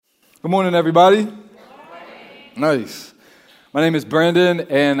Good morning, everybody. Good morning. Nice. My name is Brandon,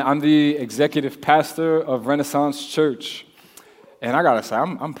 and I'm the executive pastor of Renaissance Church. And I gotta say,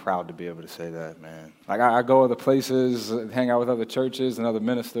 I'm proud to be able to say that, man. Like, I go other places, hang out with other churches and other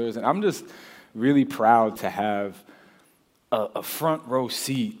ministers, and I'm just really proud to have a front row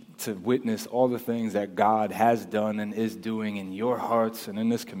seat to witness all the things that God has done and is doing in your hearts and in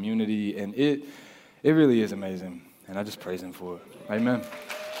this community. And it really is amazing. And I just praise Him for it. Amen.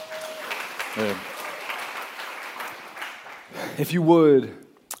 Yeah. If you would,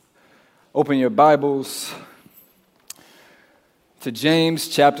 open your Bibles to James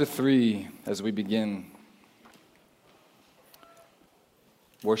chapter 3 as we begin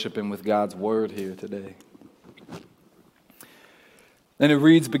worshiping with God's word here today. And it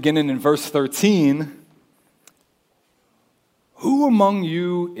reads, beginning in verse 13, "Who among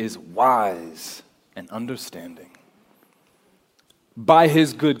you is wise and understanding? By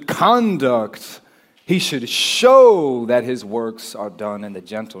his good conduct, he should show that his works are done in the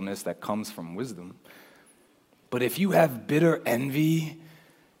gentleness that comes from wisdom. But if you have bitter envy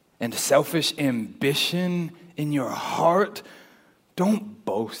and selfish ambition in your heart, don't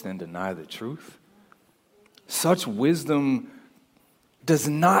boast and deny the truth. Such wisdom does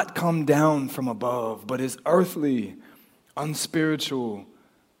not come down from above, but is earthly, unspiritual,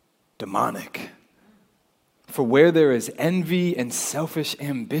 demonic. For where there is envy and selfish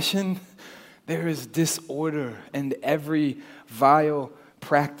ambition, there is disorder and every vile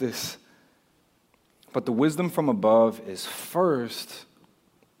practice. But the wisdom from above is first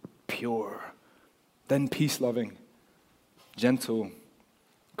pure, then peace-loving, gentle,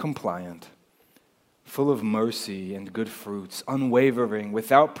 compliant, full of mercy and good fruits, unwavering,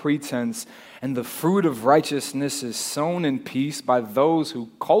 without pretense, and the fruit of righteousness is sown in peace by those who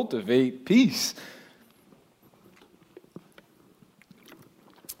cultivate peace."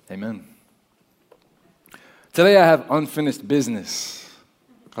 Amen. Today I have unfinished business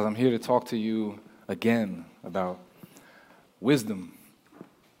because I'm here to talk to you again about wisdom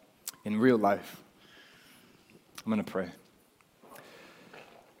in real life. I'm going to pray.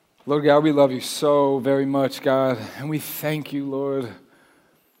 Lord God, we love you so very much, God, and we thank you, Lord.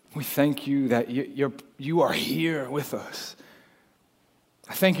 We thank you that you are here with us.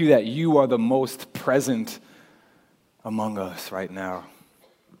 I thank you that you are the most present among us right now.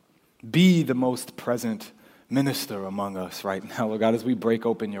 Be the most present minister among us right now, Lord God, as we break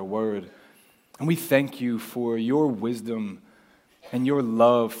open your word. And we thank you for your wisdom and your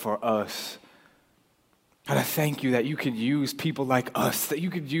love for us. God, I thank you that you could use people like us, that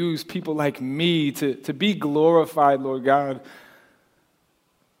you could use people like me to be glorified, Lord God.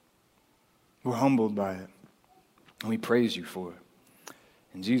 We're humbled by it, and we praise you for it.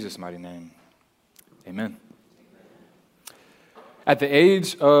 In Jesus' mighty name, amen. At the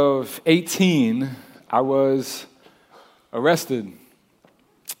age of 18, I was arrested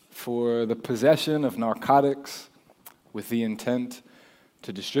for the possession of narcotics with the intent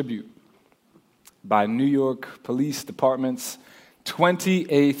to distribute by New York Police Department's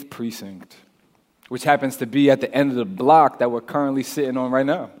 28th Precinct, which happens to be at the end of the block that we're currently sitting on right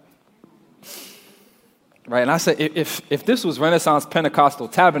now. Right, and I said, if this was Renaissance Pentecostal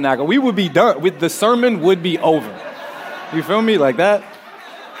Tabernacle, we would be done. The sermon would be over. You feel me? Like that?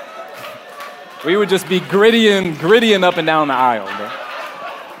 We would just be grittying up and down the aisle, bro.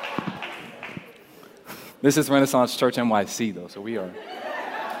 This is Renaissance Church NYC, though, so we are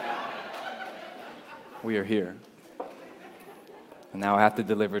here. And now I have to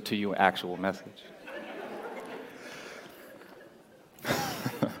deliver to you an actual message.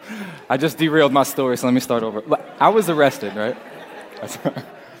 I just derailed my story, so let me start over. I was arrested, right?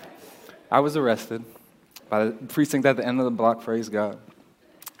 I was arrested by the precinct at the end of the block, praise God.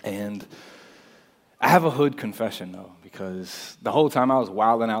 And I have a hood confession, though, because the whole time I was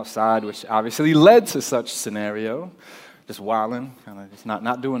wilding outside, which obviously led to such scenario, just wilding, kind of just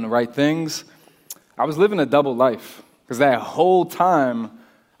not doing the right things. I was living a double life, because that whole time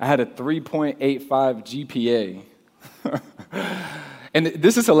I had a 3.85 GPA. And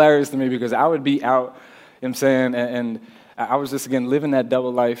this is hilarious to me because I would be out, you know what I'm saying, and I was just, again, living that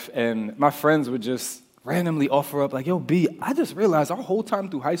double life, and my friends would just randomly offer up, like, "Yo, B, I just realized our whole time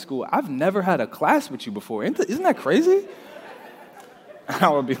through high school, I've never had a class with you before. Isn't that crazy?" And I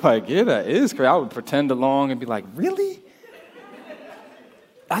would be like, "Yeah, that is crazy." I would pretend along and be like, "Really?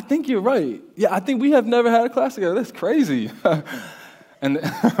 I think you're right. Yeah, I think we have never had a class together. That's crazy." And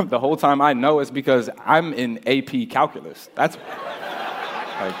the whole time I know it's because I'm in AP Calculus. That's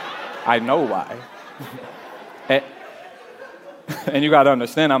like, I know why. And you got to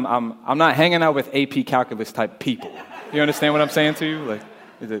understand, I'm not hanging out with AP Calculus type people. You understand what I'm saying to you? Like,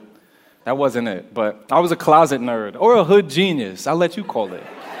 is it That wasn't it, but I was a closet nerd or a hood genius. I'll let you call it.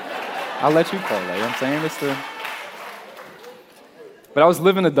 I'll let you call it. You know what I'm saying? But I was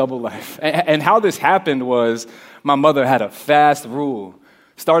living a double life. And how this happened was my mother had a fast rule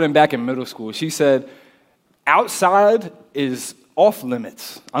starting back in middle school. She said, outside is off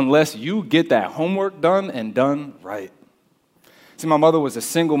limits unless you get that homework done and done right. See, my mother was a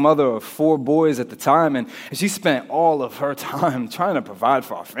single mother of 4 boys at the time, and she spent all of her time trying to provide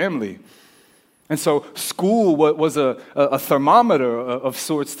for our family. And so school was a thermometer of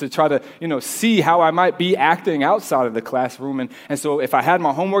sorts to try to, see how I might be acting outside of the classroom. And so if I had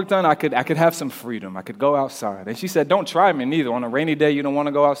my homework done, I could have some freedom. I could go outside. And she said, don't try me neither. On a rainy day, you don't want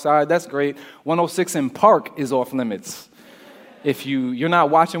to go outside. That's great. 106 in Park is off limits. If you're not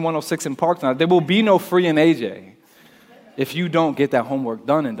watching 106 in Park tonight, there will be no free in AJ if you don't get that homework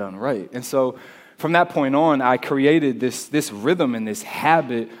done and done right. And so from that point on, I created this rhythm and this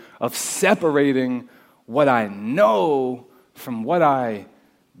habit of separating what I know from what I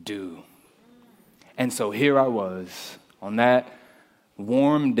do. And so here I was on that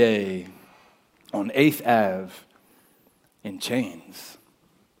warm day on 8th Ave in chains.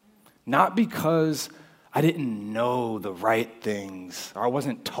 Not because I didn't know the right things or I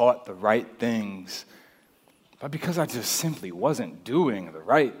wasn't taught the right things, but because I just simply wasn't doing the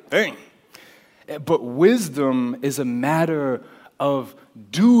right thing. But wisdom is a matter of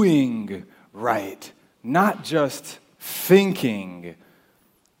doing right, not just thinking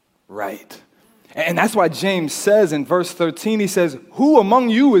right. And that's why James says in verse 13, he says, who among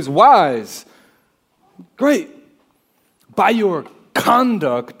you is wise? Great. By your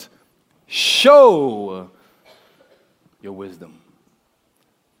conduct, show your wisdom.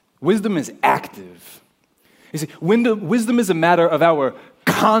 Wisdom is active. You see, wisdom is a matter of our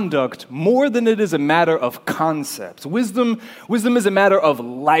conduct more than it is a matter of concepts. Wisdom is a matter of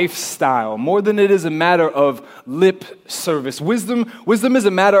lifestyle more than it is a matter of lip service. Wisdom is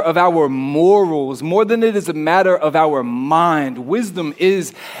a matter of our morals more than it is a matter of our mind. Wisdom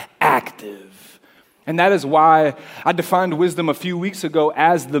is active. And that is why I defined wisdom a few weeks ago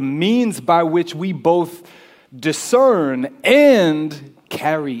as the means by which we both discern and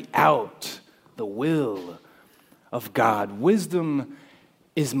carry out the will of God. Wisdom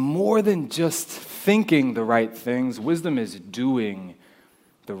is more than just thinking the right things. Wisdom is doing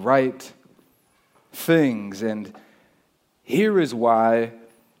the right things. And here is why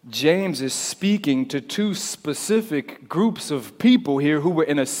James is speaking to 2 specific groups of people here who were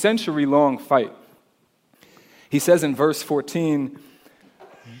in a century-long fight. He says in verse 14,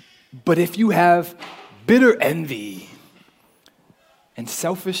 but if you have bitter envy and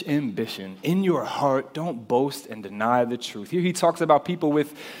selfish ambition in your heart, don't boast and deny the truth. Here he talks about people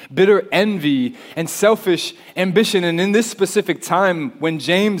with bitter envy and selfish ambition. And in this specific time, when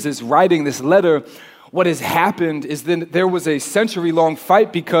James is writing this letter, what has happened is that there was a century-long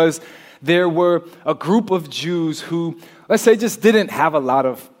fight because there were a group of Jews who, let's say, just didn't have a lot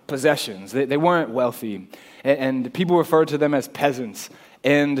of possessions. They weren't wealthy, and people referred to them as peasants.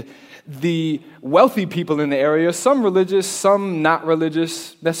 And the wealthy people in the area, some religious, some not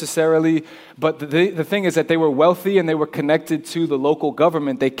religious necessarily, but the thing is that they were wealthy and they were connected to the local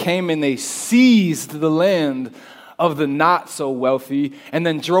government. They came and they seized the land of the not so wealthy and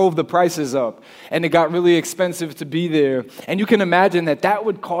then drove the prices up. And it got really expensive to be there. And you can imagine that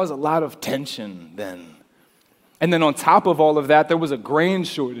would cause a lot of tension then. And then on top of all of that, there was a grain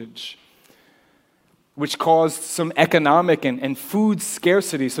shortage, which caused some economic and food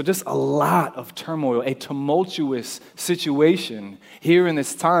scarcity. So just a lot of turmoil, a tumultuous situation here in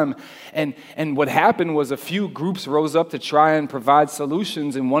this time. And what happened was a few groups rose up to try and provide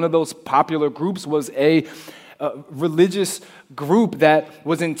solutions. And one of those popular groups was a religious group that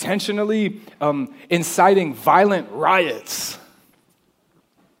was intentionally inciting violent riots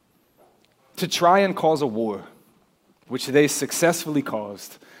to try and cause a war, which they successfully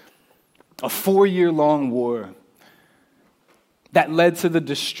caused. A 4-year-long war that led to the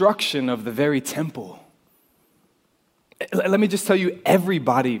destruction of the very temple. Let me just tell you,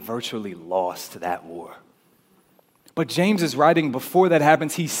 everybody virtually lost that war. But James is writing before that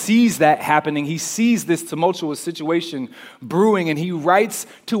happens. He sees that happening. He sees this tumultuous situation brewing, and he writes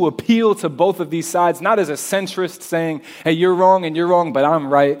to appeal to both of these sides, not as a centrist saying, hey, you're wrong, but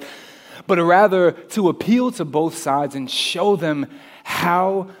I'm right, but rather to appeal to both sides and show them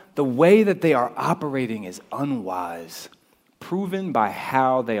how the way that they are operating is unwise, proven by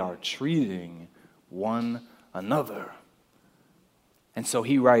how they are treating one another. And so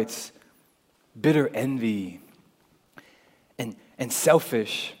he writes, bitter envy and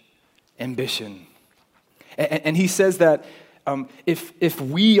selfish ambition. And he says that if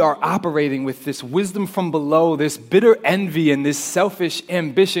we are operating with this wisdom from below, this bitter envy and this selfish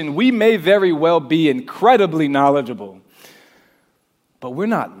ambition, we may very well be incredibly knowledgeable, but we're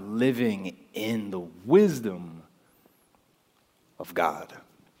not living in the wisdom of God.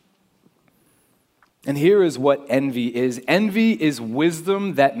 And here is what envy is. Envy is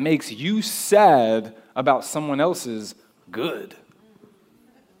wisdom that makes you sad about someone else's good.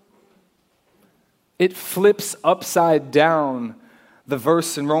 It flips upside down the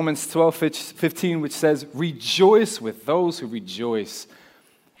verse in Romans 12:15, which says, "Rejoice with those who rejoice,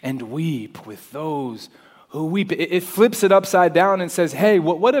 and weep with those who weep." It flips it upside down and says, hey,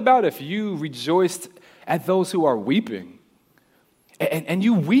 what about if you rejoiced at those who are weeping? And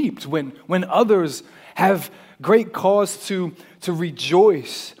you wept when others have great cause to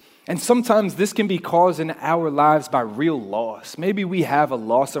rejoice. And sometimes this can be caused in our lives by real loss. Maybe we have a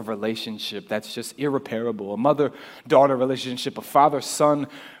loss of relationship that's just irreparable, a mother-daughter relationship, a father-son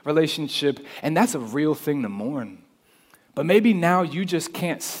relationship, and that's a real thing to mourn. But maybe now you just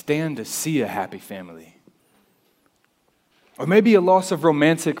can't stand to see a happy family. Or maybe a loss of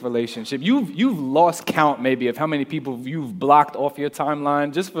romantic relationship. You've lost count maybe of how many people you've blocked off your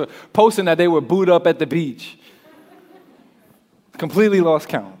timeline just for posting that they were booed up at the beach. Completely lost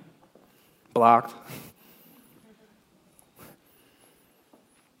count. Blocked.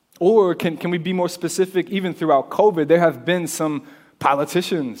 Or can we be more specific? Even throughout COVID, there have been some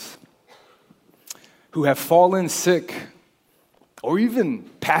politicians who have fallen sick or even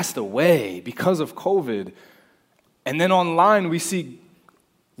passed away because of COVID. And then online, we see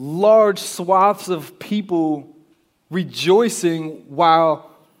large swaths of people rejoicing while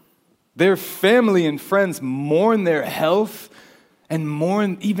their family and friends mourn their health and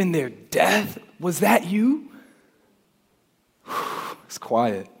mourn even their death. Was that you? It's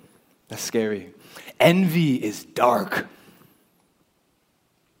quiet. That's scary. Envy is dark.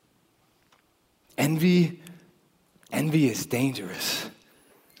 Envy is dangerous.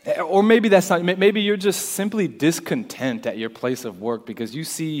 Or maybe that's not, maybe you're just simply discontent at your place of work because you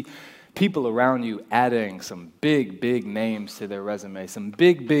see people around you adding some big names to their resume, some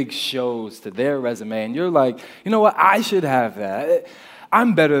big shows to their resume, and you're like, you know what, I should have that.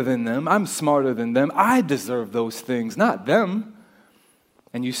 I'm better than them. I'm smarter than them. I deserve those things, not them.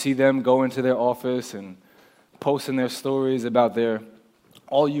 And you see them go into their office and posting their stories about their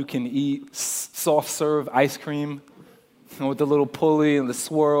all-you-can-eat soft-serve ice cream with the little pulley and the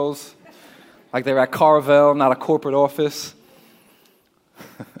swirls, like they're at Carvel, not a corporate office.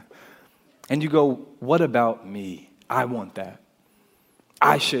 And you go, what about me? I want that.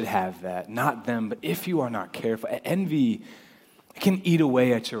 I should have that, not them. But if you are not careful, envy can eat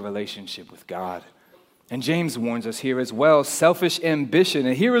away at your relationship with God. And James warns us here as well, selfish ambition.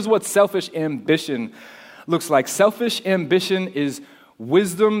 And here is what selfish ambition looks like. Selfish ambition is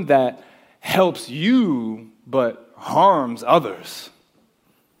wisdom that helps you but harms others.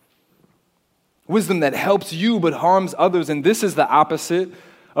 Wisdom that helps you but harms others. And this is the opposite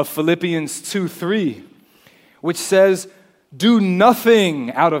of Philippians 2:3, which says, do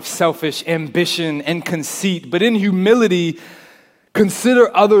nothing out of selfish ambition and conceit, but in humility consider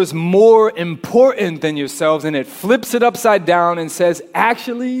others more important than yourselves. And it flips it upside down and says,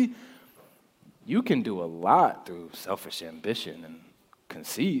 actually, you can do a lot through selfish ambition and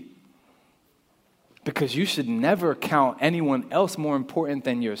conceit. Because you should never count anyone else more important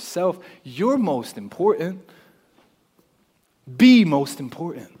than yourself. You're most important. Be most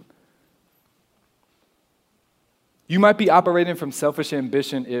important. You might be operating from selfish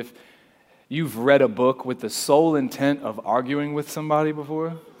ambition if you've read a book with the sole intent of arguing with somebody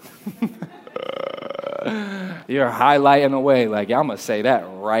before. You're highlighting away, like, I'm going to say that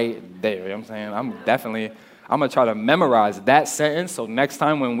right there. You know what I'm saying? I'm going to try to memorize that sentence so next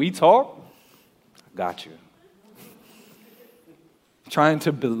time when we talk, got you. Trying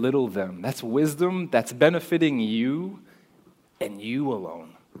to belittle them. That's wisdom that's benefiting you and you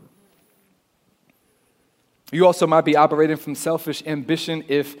alone. You also might be operating from selfish ambition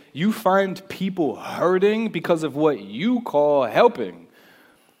if you find people hurting because of what you call helping.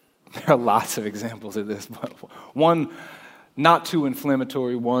 There are lots of examples of this, but one not too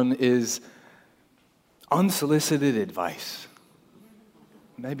inflammatory one is unsolicited advice.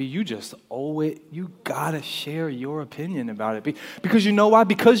 Maybe you gotta share your opinion about it. Because you know why?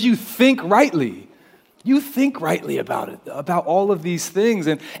 Because you think rightly. You think rightly about it, about all of these things.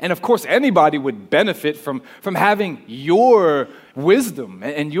 And of course, anybody would benefit from having your wisdom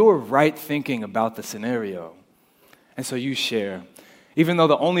and your right thinking about the scenario. And so you share, even though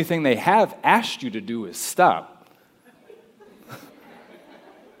the only thing they have asked you to do is stop.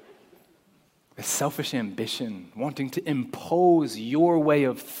 It's selfish ambition, wanting to impose your way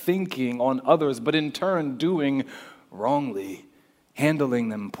of thinking on others, but in turn doing wrongly, handling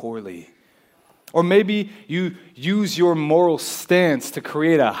them poorly. Or maybe you use your moral stance to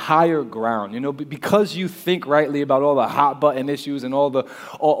create a higher ground, because you think rightly about all the hot button issues and all the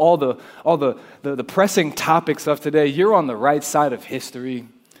pressing topics of today. You're on the right side of history,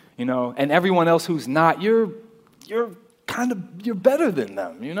 and everyone else who's not, you're better than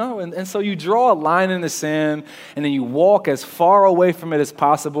them, and so you draw a line in the sand, and then you walk as far away from it as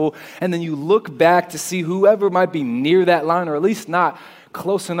possible, and then you look back to see whoever might be near that line, or at least not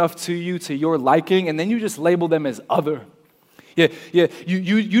close enough to you, to your liking, and then you just label them as other.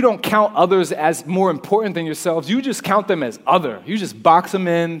 You don't count others as more important than yourselves. You just count them as other. You just box them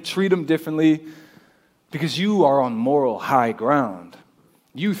in, treat them differently, because you are on moral high ground.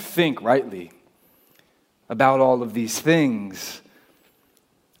 You think rightly about all of these things,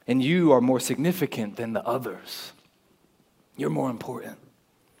 and you are more significant than the others. You're more important.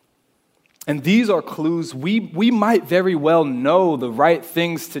 And these are clues. We might very well know the right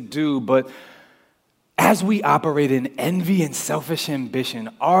things to do, but as we operate in envy and selfish ambition,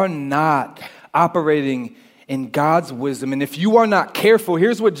 are not operating in God's wisdom. And if you are not careful,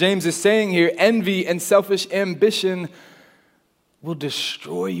 here's what James is saying here: envy and selfish ambition will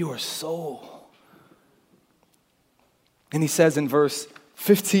destroy your soul. And he says in verse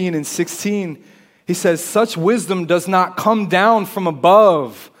 15 and 16, he says, such wisdom does not come down from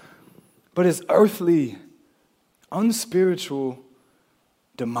above, but is earthly, unspiritual,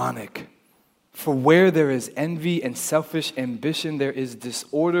 demonic. For where there is envy and selfish ambition, there is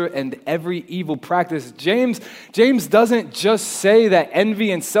disorder and every evil practice. James doesn't just say that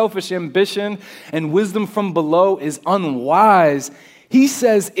envy and selfish ambition and wisdom from below is unwise. He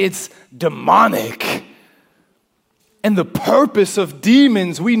says it's demonic. And the purpose of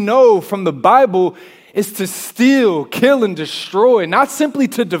demons, we know from the Bible, is to steal, kill, and destroy, not simply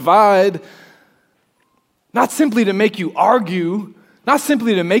to divide, not simply to make you argue, not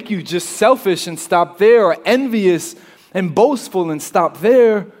simply to make you just selfish and stop there, or envious and boastful and stop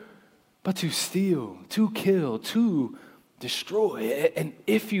there, but to steal, to kill, to destroy. And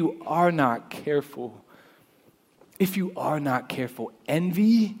if you are not careful,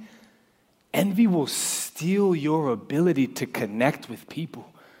 envy will steal your ability to connect with people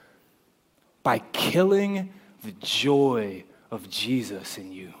by killing the joy of Jesus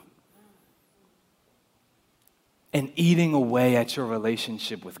in you and eating away at your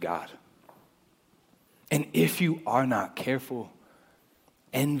relationship with God. And if you are not careful,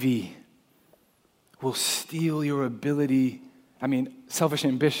 envy will steal your ability, selfish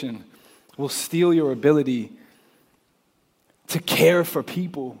ambition will steal your ability to care for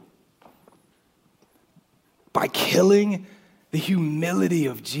people by killing the humility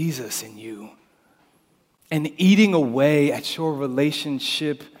of Jesus in you and eating away at your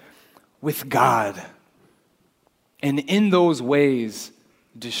relationship with God. And in those ways,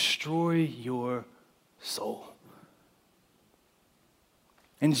 destroy your soul.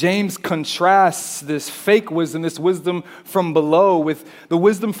 And James contrasts this fake wisdom, this wisdom from below, with the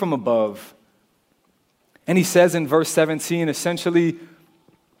wisdom from above. And he says in verse 17, essentially,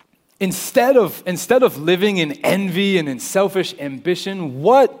 instead of living in envy and in selfish ambition,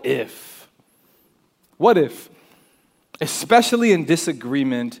 what if, especially in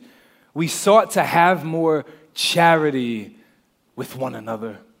disagreement, we sought to have more charity with one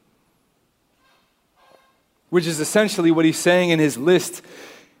another? Which is essentially what he's saying in his list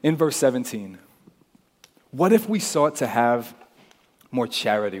in verse 17. What if we sought to have more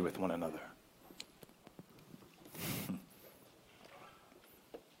charity with one another?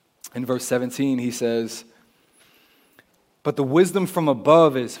 In verse 17, he says, but the wisdom from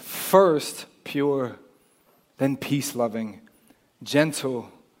above is first pure, then peace-loving, gentle,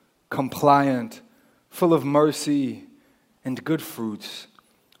 compliant, full of mercy and good fruits,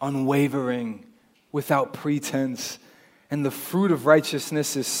 unwavering, without pretense. And the fruit of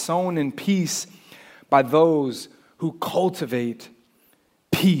righteousness is sown in peace by those who cultivate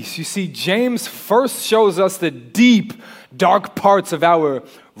peace. You see, James first shows us the deep, dark parts of our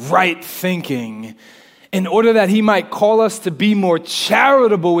right thinking in order that he might call us to be more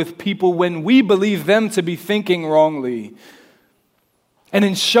charitable with people when we believe them to be thinking wrongly. And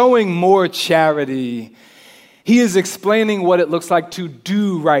in showing more charity, he is explaining what it looks like to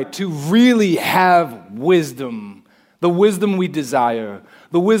do right, to really have wisdom, the wisdom we desire,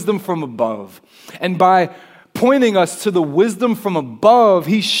 the wisdom from above. And by pointing us to the wisdom from above,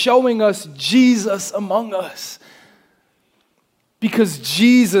 he's showing us Jesus among us. Because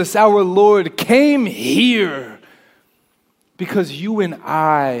Jesus, our Lord, came here because you and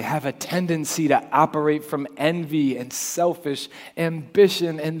I have a tendency to operate from envy and selfish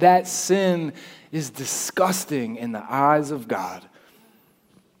ambition, and that sin is disgusting in the eyes of God.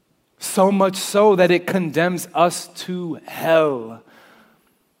 So much so that it condemns us to hell.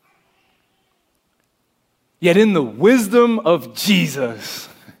 Yet in the wisdom of Jesus,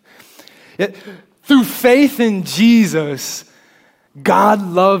 yet through faith in Jesus, God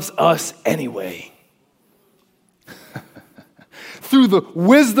loves us anyway. Through the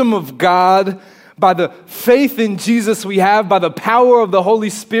wisdom of God, by the faith in Jesus we have, by the power of the Holy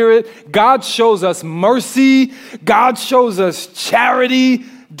Spirit, God shows us mercy, God shows us charity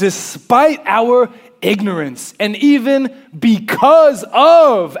despite our ignorance, and even because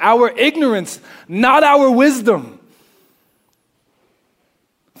of our ignorance, not our wisdom.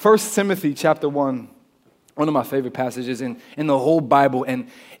 1 Timothy chapter 1, one of my favorite passages in the whole Bible, and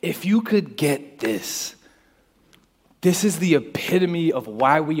if you could get this, this is the epitome of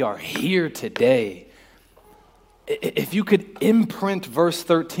why we are here today. If you could imprint verse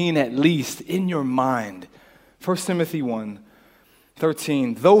 13 at least in your mind. 1 Timothy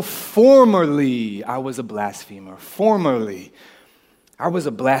 1:13. Though formerly I was a blasphemer. Formerly I was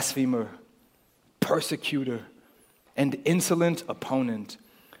a blasphemer, persecutor, and insolent opponent.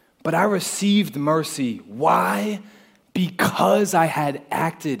 But I received mercy. Why? Because I had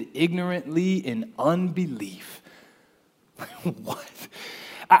acted ignorantly in unbelief. What?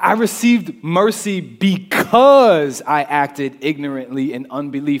 I received mercy because I acted ignorantly in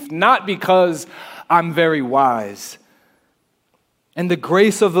unbelief, not because I'm very wise. And the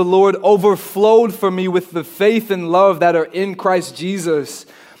grace of the Lord overflowed for me with the faith and love that are in Christ Jesus.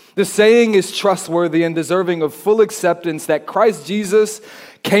 The saying is trustworthy and deserving of full acceptance that Christ Jesus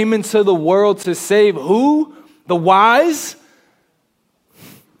came into the world to save who? The wise?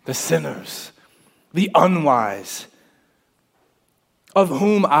 The sinners, the unwise, of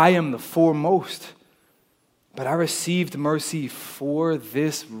whom I am the foremost. But I received mercy for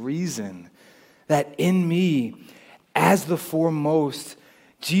this reason, that in me, as the foremost,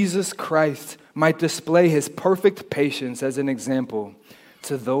 Jesus Christ might display his perfect patience as an example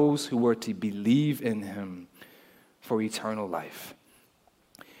to those who were to believe in him for eternal life.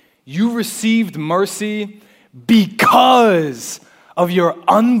 You received mercy because of your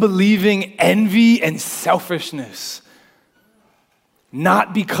unbelieving envy and selfishness,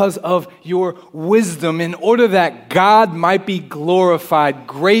 not because of your wisdom, in order that God might be glorified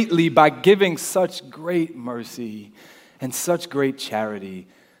greatly by giving such great mercy and such great charity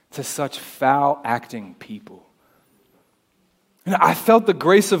to such foul-acting people. And I felt the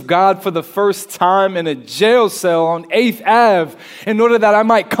grace of God for the first time in a jail cell on 8th Ave in order that I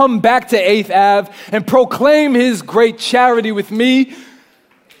might come back to 8th Ave and proclaim his great charity with me.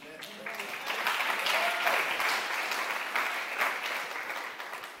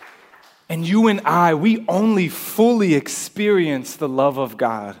 And you and I, we only fully experience the love of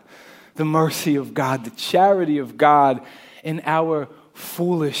God, the mercy of God, the charity of God in our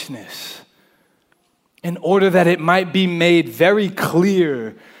foolishness, in order that it might be made very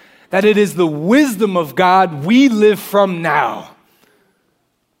clear that it is the wisdom of God we live from now.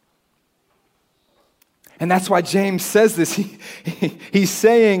 And that's why James says this. He's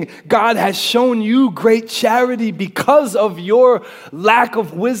saying, God has shown you great charity because of your lack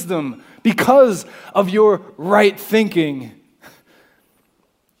of wisdom, because of your right thinking,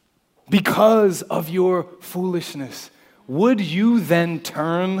 because of your foolishness. Would you then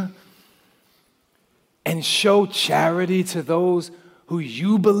turn and show charity to those who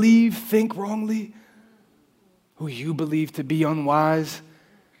you believe think wrongly, who you believe to be unwise?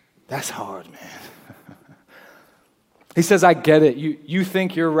 That's hard, man. He says, I get it. You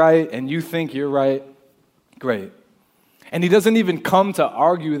think you're right and you think you're right. Great. And he doesn't even come to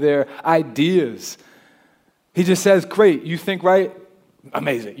argue their ideas. He just says, great, you think right?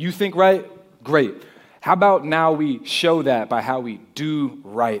 Amazing. You think right? Great. How about now we show that by how we do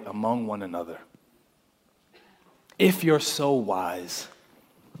right among one another? If you're so wise,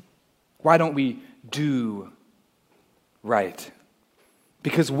 why don't we do right?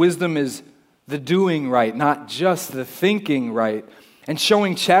 Because wisdom is the doing right, not just the thinking right. And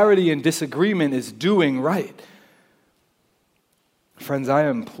showing charity in disagreement is doing right. Friends, I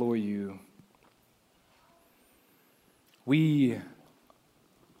implore you, we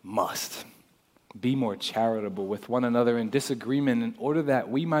must be more charitable with one another in disagreement in order that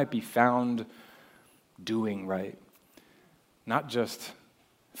we might be found doing right, not just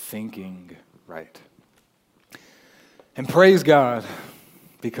thinking right. And praise God,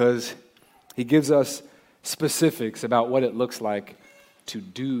 because he gives us specifics about what it looks like to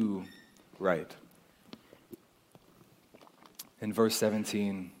do right. in verse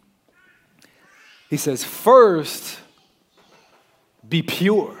 17. He says, first, be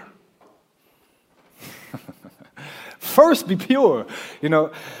pure. First, be pure. You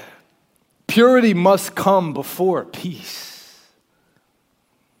know, purity must come before peace.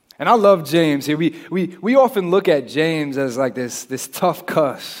 And I love James here. We often look at James as like this tough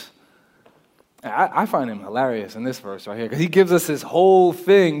cuss. I find him hilarious in this verse right here because he gives us this whole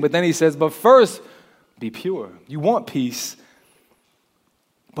thing, but then he says, but first, be pure. You want peace,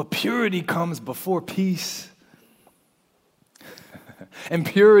 but purity comes before peace. And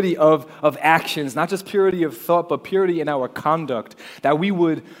purity of actions, not just purity of thought, but purity in our conduct, that we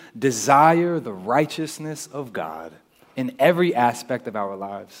would desire the righteousness of God in every aspect of our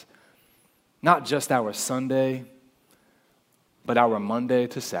lives. Not just our Sunday, but our Monday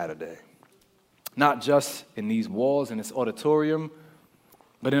to Saturday. Not just in these walls, in this auditorium,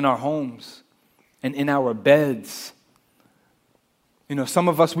 but in our homes and in our beds. You know, some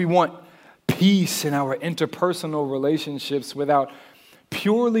of us, we want peace in our interpersonal relationships without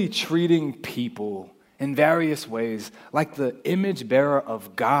purely treating people in various ways like the image bearer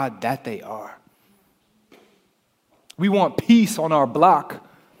of God that they are. We want peace on our block,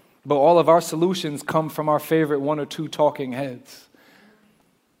 but all of our solutions come from our favorite one or two talking heads.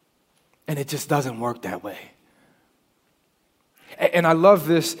 And it just doesn't work that way. And I love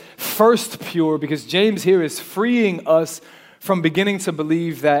this first pure because James here is freeing us from beginning to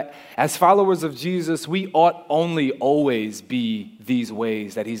believe that as followers of Jesus, we ought only always be these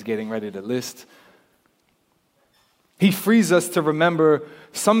ways that he's getting ready to list. He frees us to remember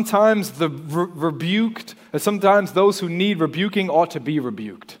sometimes the rebuked, sometimes those who need rebuking ought to be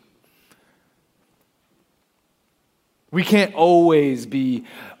rebuked. We can't always be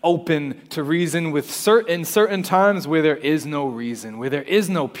open to reason with certain times where there is no reason, where there is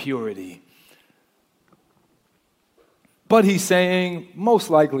no purity. But he's saying, most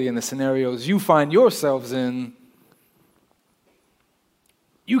likely in the scenarios you find yourselves in,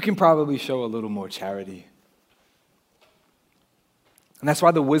 you can probably show a little more charity. And that's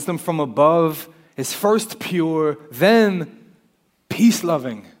why the wisdom from above is first pure, then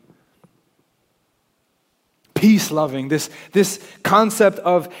peace-loving. Peace-loving, this concept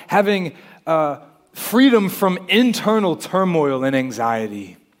of having freedom from internal turmoil and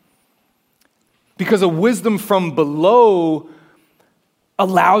anxiety. Because a wisdom from below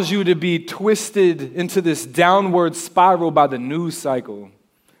allows you to be twisted into this downward spiral by the news cycle,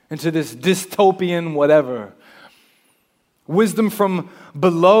 into this dystopian whatever. Wisdom from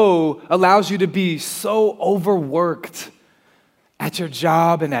below allows you to be so overworked at your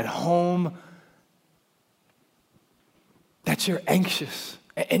job and at home that you're anxious.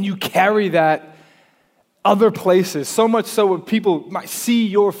 And you carry that other places, so much so that people might see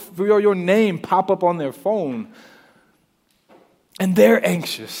your name pop up on their phone. And they're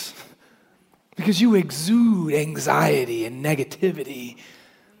anxious because you exude anxiety and negativity.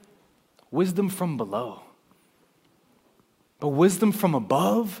 Wisdom from below. But wisdom from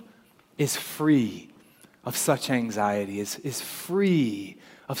above is free of such anxiety, is free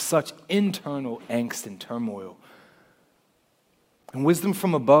of such internal angst and turmoil. And wisdom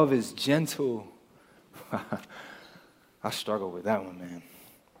from above is gentle. I struggle with that one, man.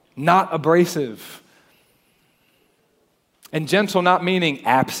 Not abrasive. And gentle not meaning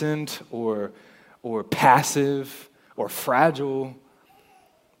absent or passive or fragile,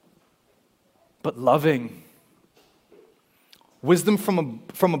 but loving. Wisdom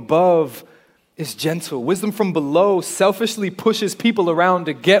from above is gentle. Wisdom from below selfishly pushes people around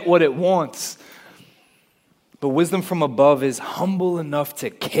to get what it wants. But wisdom from above is humble enough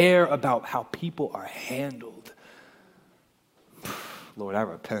to care about how people are handled. Lord, I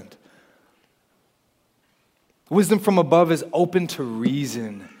repent. Wisdom from above is open to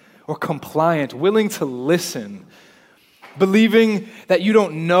reason or compliant, willing to listen, believing that you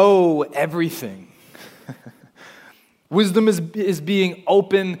don't know everything. Wisdom is being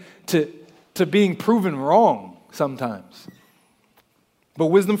open to being proven wrong sometimes. But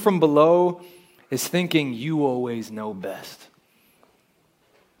wisdom from below is thinking you always know best.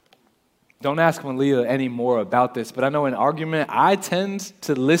 Don't ask Malia any more about this, but I know in argument, I tend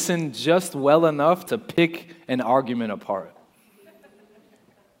to listen just well enough to pick an argument apart.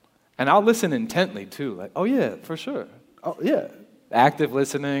 And I'll listen intently too, like, oh yeah, for sure. Oh yeah. Active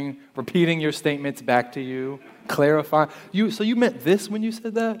listening, repeating your statements back to you, clarifying. So you meant this when you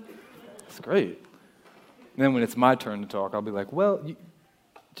said that? That's great. And then when it's my turn to talk, I'll be like, well, you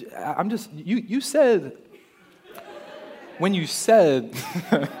said, when you said,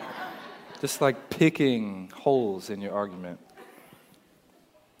 just like picking holes in your argument.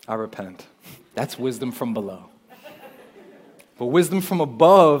 I repent. That's wisdom from below. But wisdom from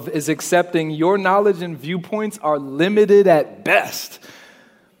above is accepting your knowledge and viewpoints are limited at best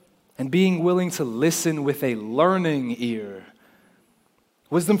and being willing to listen with a learning ear.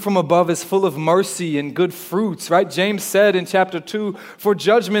 Wisdom from above is full of mercy and good fruits, right? James said in chapter 2, for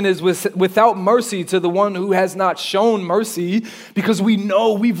judgment is without mercy to the one who has not shown mercy, because we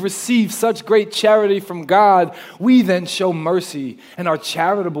know we've received such great charity from God. We then show mercy and are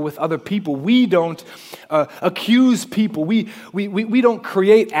charitable with other people. We don't accuse people. We don't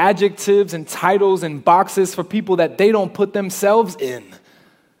create adjectives and titles and boxes for people that they don't put themselves in.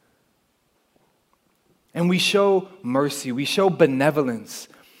 And we show mercy, we show benevolence,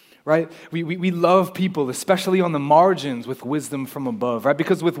 right? We love people, especially on the margins, with wisdom from above, right?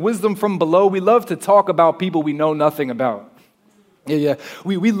 Because with wisdom from below, we love to talk about people we know nothing about. Yeah.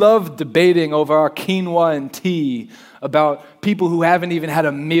 We love debating over our quinoa and tea about people who haven't even had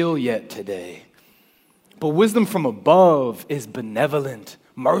a meal yet today. But wisdom from above is benevolent,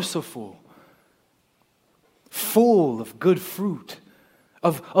 merciful, full of good fruit,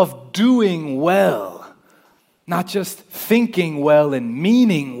 of doing well. Not just thinking well and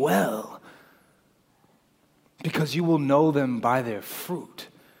meaning well, because you will know them by their fruit.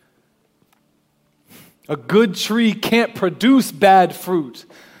 A good tree can't produce bad fruit,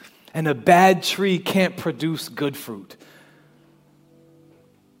 and a bad tree can't produce good fruit.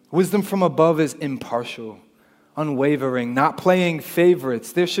 Wisdom from above is impartial, unwavering, not playing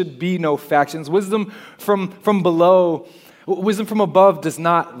favorites. There should be no factions. Wisdom from above does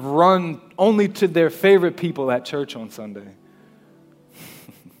not run only to their favorite people at church on Sunday.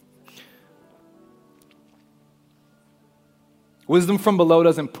 Wisdom from below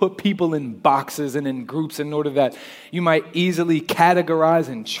doesn't put people in boxes and in groups in order that you might easily categorize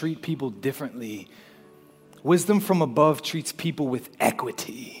and treat people differently. Wisdom from above treats people with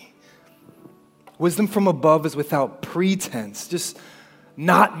equity. Wisdom from above is without pretense, just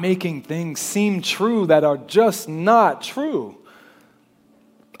not making things seem true that are just not true.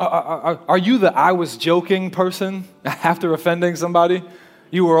 Are you the I was joking person after offending somebody?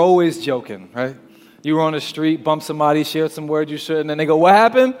 You were always joking, right? You were on the street, bumped somebody, shared some words you shouldn't, and they go, what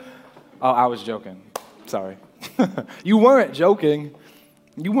happened? Oh, I was joking. Sorry. You weren't joking.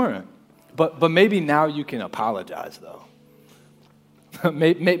 You weren't. But maybe now you can apologize, though.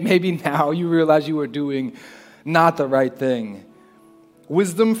 Maybe now you realize you were doing not the right thing.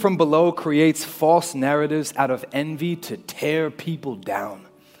 Wisdom from below creates false narratives out of envy to tear people down.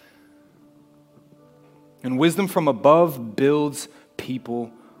 And wisdom from above builds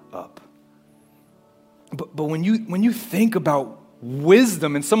people up. But when you think about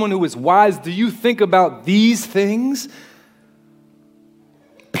wisdom and someone who is wise, do you think about these things?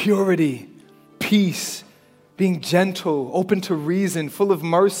 Purity, peace, being gentle, open to reason, full of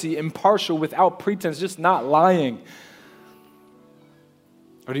mercy, impartial, without pretense, just not lying.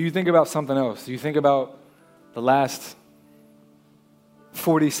 Or do you think about something else? Do you think about the last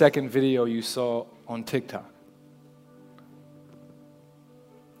 40-second video you saw on TikTok?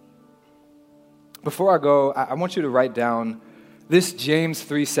 Before I go, I want you to write down this James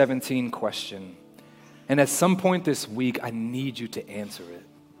 3:17 question. And at some point this week, I need you to answer it.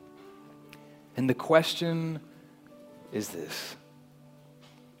 And the question is this: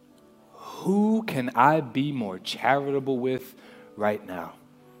 who can I be more charitable with right now?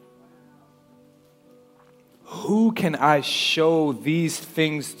 Who can I show these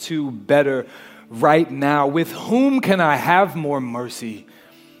things to better right now? With whom can I have more mercy?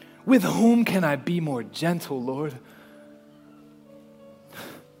 With whom can I be more gentle, Lord?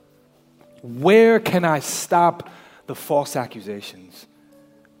 Where can I stop the false accusations?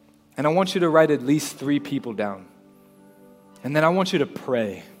 And I want you to write at least 3 people down. And then I want you to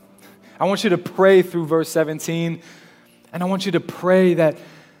pray. I want you to pray through verse 17. And I want you to pray that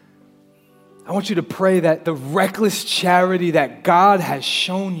the reckless charity that God has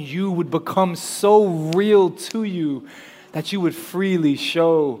shown you would become so real to you that you would freely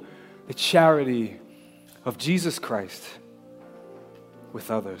show the charity of Jesus Christ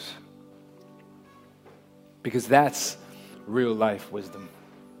with others. Because that's real life wisdom.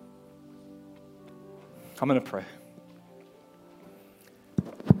 I'm going to pray.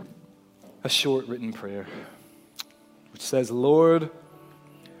 A short written prayer which says, Lord,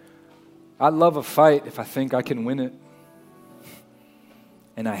 I love a fight if I think I can win it,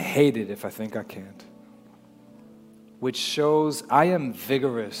 and I hate it if I think I can't. Which shows I am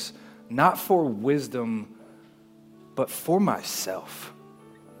vigorous, not for wisdom, but for myself.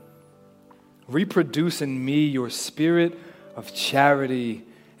 Reproduce in me your spirit of charity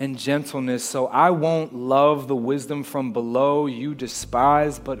and gentleness. So I won't love the wisdom from below you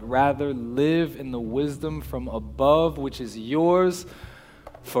despise, but rather live in the wisdom from above, which is yours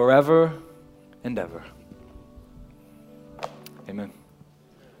forever and ever. Amen.